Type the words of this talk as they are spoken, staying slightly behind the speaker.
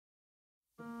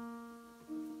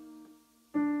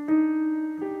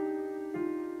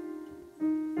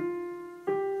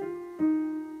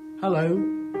Hello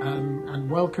and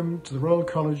welcome to the Royal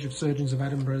College of Surgeons of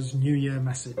Edinburgh's New Year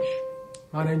message.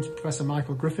 My name's Professor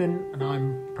Michael Griffin and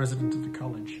I'm President of the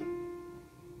College.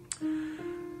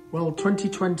 Well,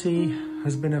 2020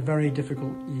 has been a very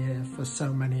difficult year for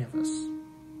so many of us.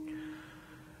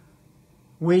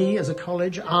 We as a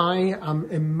college, I am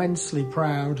immensely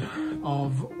proud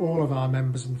of all of our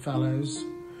members and fellows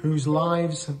whose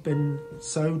lives have been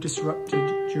so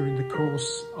disrupted during the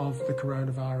course of the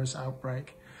coronavirus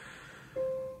outbreak.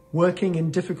 Working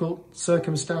in difficult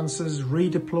circumstances,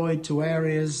 redeployed to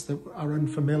areas that are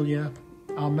unfamiliar,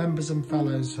 our members and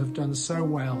fellows have done so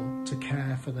well to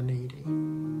care for the needy.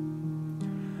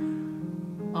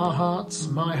 Our hearts,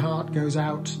 my heart goes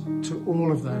out to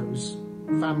all of those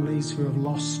families who have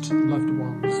lost loved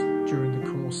ones during the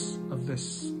course of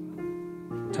this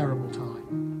terrible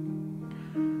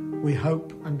time. We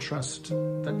hope and trust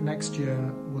that next year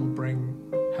will bring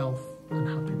health and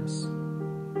happiness.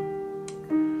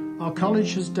 Our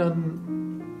college has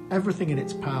done everything in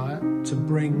its power to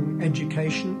bring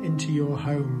education into your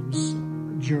homes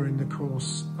during the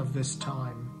course of this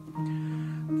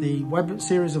time. The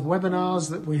series of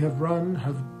webinars that we have run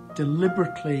have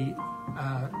deliberately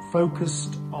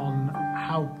focused on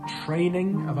how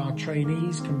training of our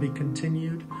trainees can be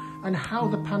continued and how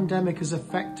the pandemic has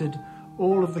affected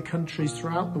all of the countries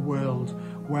throughout the world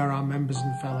where our members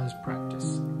and fellows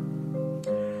practice.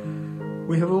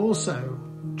 We have also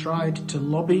tried to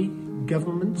lobby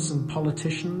governments and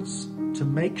politicians to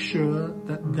make sure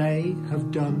that they have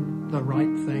done the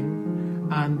right thing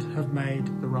and have made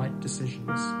the right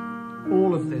decisions.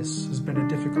 All of this has been a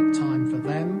difficult time for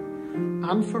them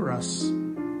and for us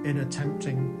in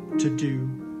attempting to do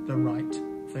the right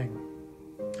thing.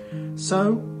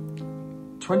 So,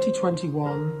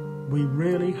 2021, we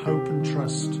really hope and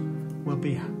trust will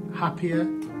be happier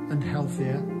and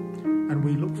healthier, and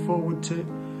we look forward to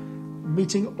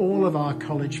meeting all of our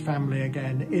college family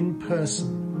again in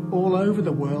person all over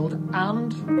the world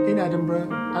and in Edinburgh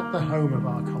at the home of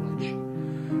our college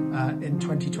in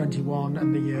 2021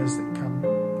 and the years that come.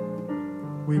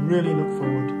 We really look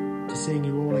forward to seeing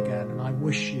you all again, and I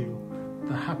wish you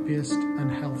the happiest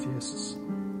and healthiest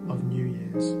of New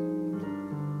Years.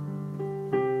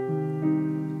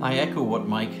 I echo what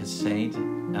Mike has said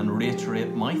and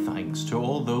reiterate my thanks to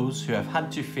all those who have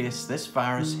had to face this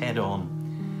virus head on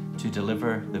to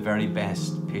deliver the very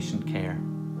best patient care.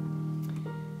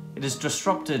 It has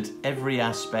disrupted every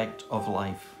aspect of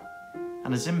life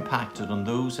and has impacted on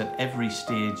those at every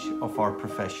stage of our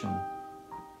profession.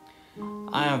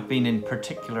 I have been in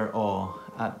particular awe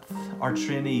at our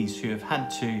trainees who have had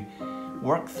to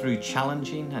work through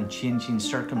challenging and changing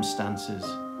circumstances,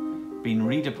 being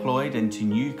redeployed into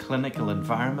new clinical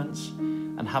environments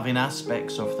and having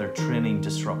aspects of their training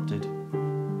disrupted.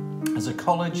 As a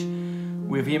college,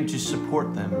 we've aimed to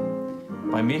support them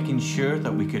by making sure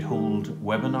that we could hold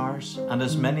webinars and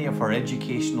as many of our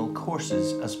educational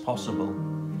courses as possible.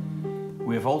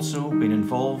 We have also been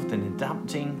involved in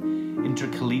adapting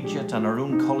intercollegiate and our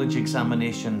own college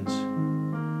examinations.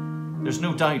 There's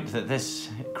no doubt that this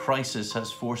crisis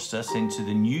has forced us into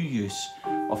the new use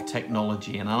of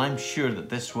technology, and I'm sure that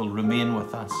this will remain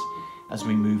with us as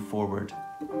we move forward.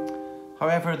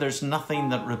 However, there's nothing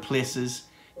that replaces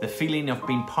the feeling of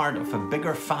being part of a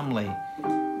bigger family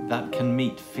that can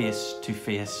meet face to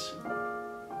face.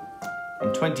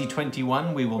 In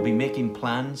 2021, we will be making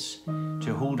plans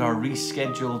to hold our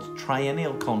rescheduled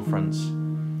triennial conference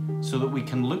so that we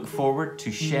can look forward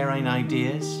to sharing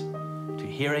ideas, to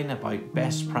hearing about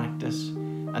best practice,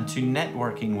 and to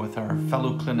networking with our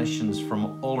fellow clinicians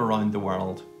from all around the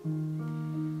world.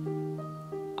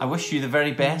 I wish you the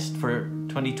very best for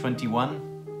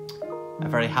 2021. A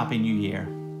very happy new year.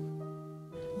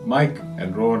 Mike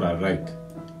and Rowan are right.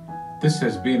 This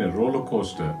has been a roller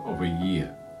coaster of a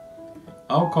year.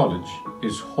 Our college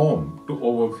is home to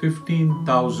over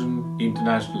 15,000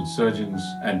 international surgeons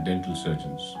and dental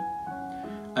surgeons.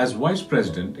 As Vice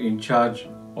President in charge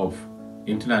of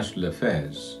international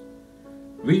affairs,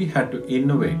 we had to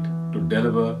innovate to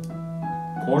deliver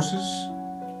courses,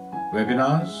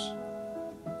 webinars,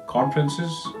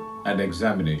 conferences, and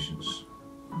examinations.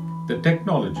 The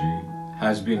technology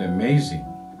has been amazing,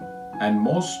 and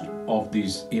most of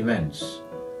these events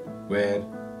were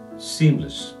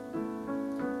seamless.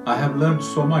 I have learned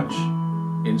so much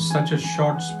in such a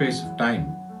short space of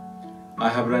time. I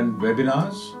have run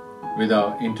webinars with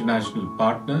our international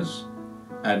partners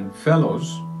and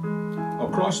fellows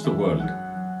across the world,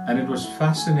 and it was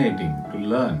fascinating to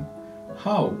learn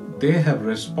how they have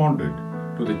responded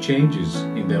to the changes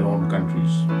in their own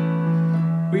countries.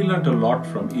 We learned a lot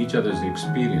from each other's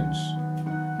experience,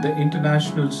 the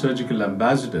international surgical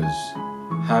ambassadors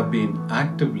have been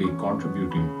actively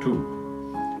contributing too.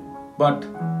 But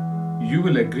you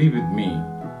will agree with me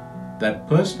that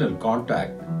personal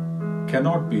contact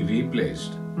cannot be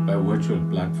replaced by virtual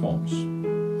platforms.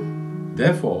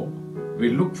 Therefore, we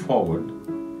look forward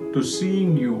to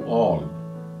seeing you all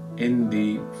in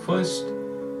the first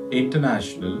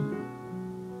international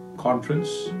conference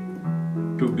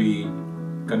to be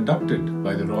conducted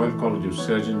by the Royal College of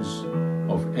Surgeons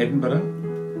of Edinburgh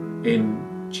in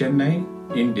Chennai,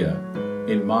 India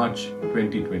in March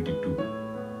 2022.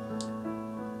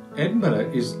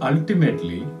 Edinburgh is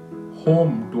ultimately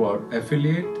home to our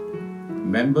affiliate,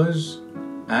 members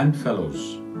and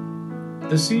fellows,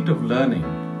 the seat of learning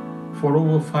for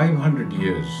over 500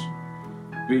 years.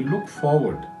 We look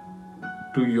forward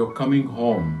to your coming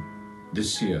home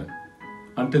this year.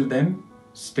 Until then,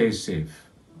 stay safe.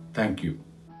 Thank you.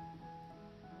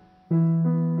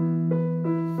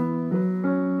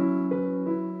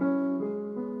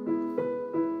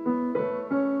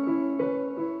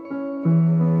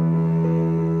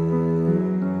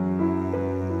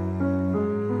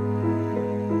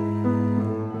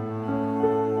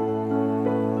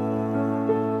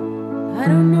 I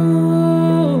don't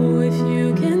know if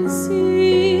you can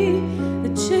see the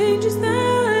changes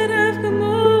that have come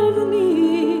over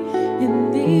me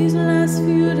in these last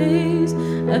few days.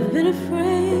 I've been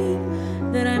afraid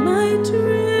that I might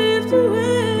drift away.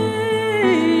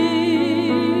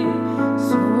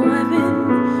 So I've been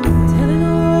telling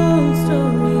old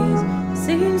stories,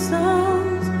 singing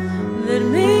songs that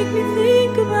make me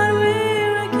think about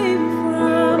where I came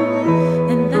from.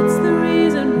 And that's the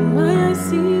reason why I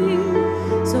seem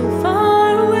so far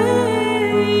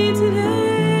away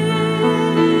today.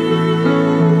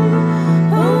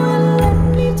 Oh, and let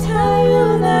me tell you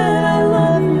that I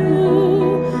love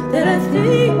you, that I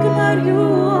think about you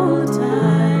all the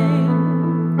time.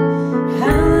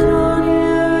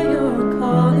 Caledonia, you're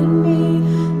calling me,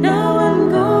 now I'm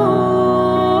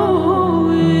going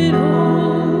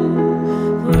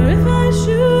home. For if I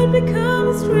should become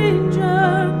a stranger,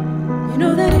 you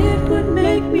know that it would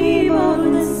make me more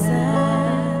than sad.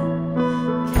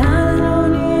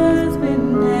 Caledonia's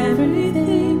been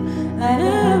everything I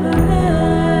ever had.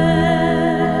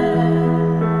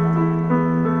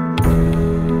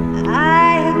 I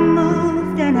have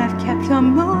moved and I've kept on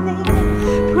moving,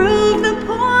 proved the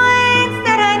points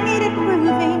that I needed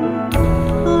proving,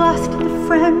 lost the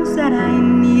friends that I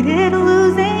needed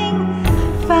losing,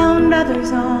 found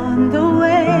others on the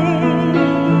way.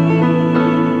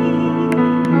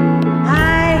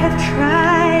 I have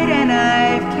tried and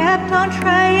I've kept on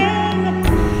trying,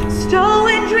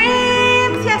 stolen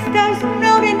dreams, yes, there's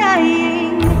no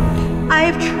denying. I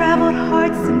have traveled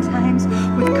hard sometimes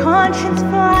with conscience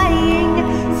flying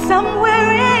somewhere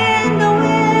in the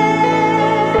wind.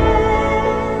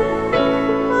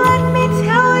 Let me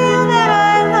tell you that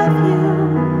I love you,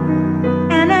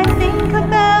 and I think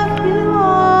about you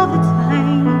all the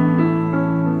time.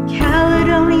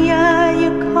 Caledonia,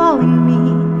 you're calling me,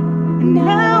 and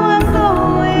now I'm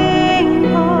going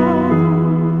home.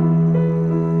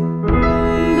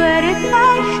 But if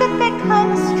I should become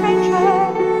a stranger,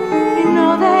 you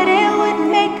know that it would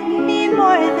make me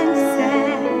more than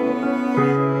sad.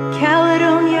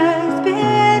 Caledonia's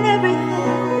been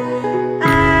everything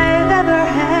I've ever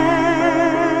had.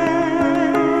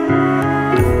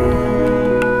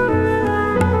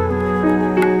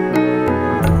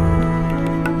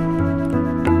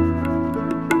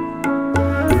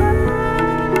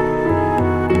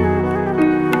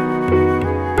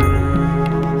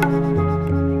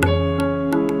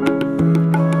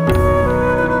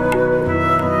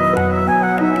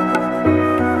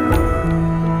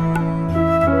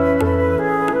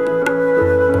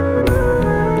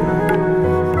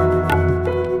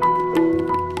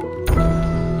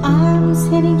 I'm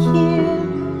sitting here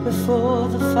before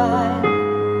the fire,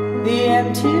 the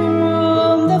empty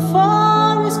room, the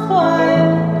forest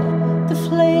quiet, the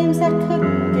flames that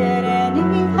couldn't get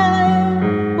any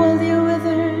higher. Well, you're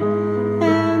withered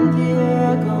and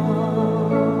you're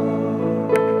gone.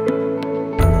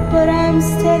 But I'm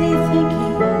steady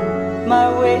thinking my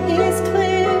way is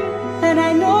clear, and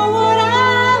I know what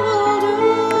I will do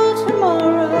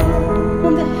tomorrow.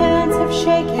 When the hands have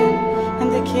shaken and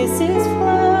the kisses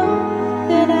flow,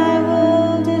 then I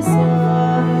will disappear.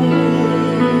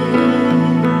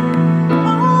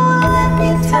 Oh, let me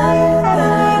tell you that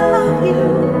I love you,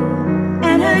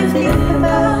 and I think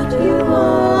about you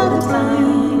all the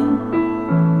time.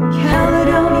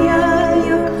 Caledonia,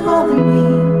 you're calling me,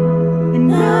 and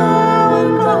now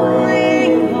I'm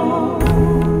going home.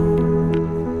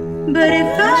 But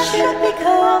if I should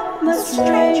become I'm a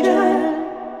stranger.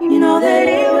 You know that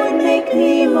it would make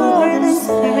me more than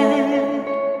sad.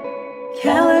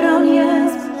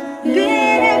 Caledonia's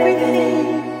been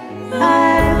everything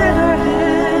I've ever had.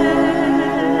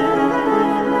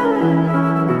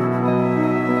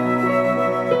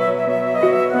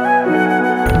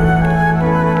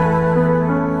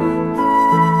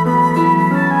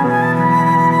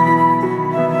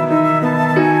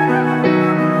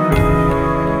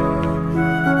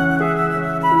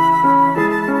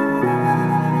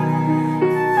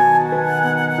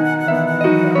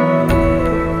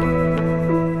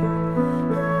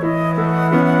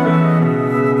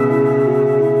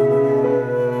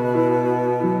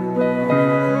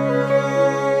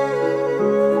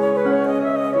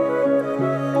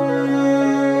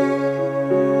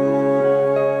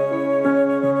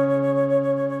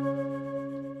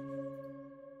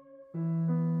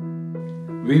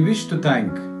 We wish to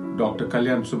thank Dr.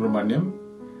 Kalyan Subrahmanyam,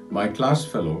 my class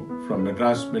fellow from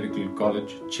Madras Medical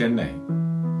College, Chennai,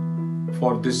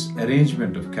 for this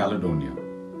arrangement of Caledonia,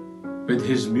 with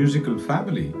his musical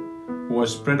family who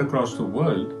was spread across the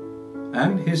world,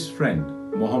 and his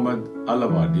friend Mohamed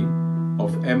Alawadhi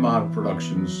of MR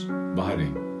Productions,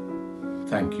 Bahrain.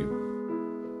 Thank you.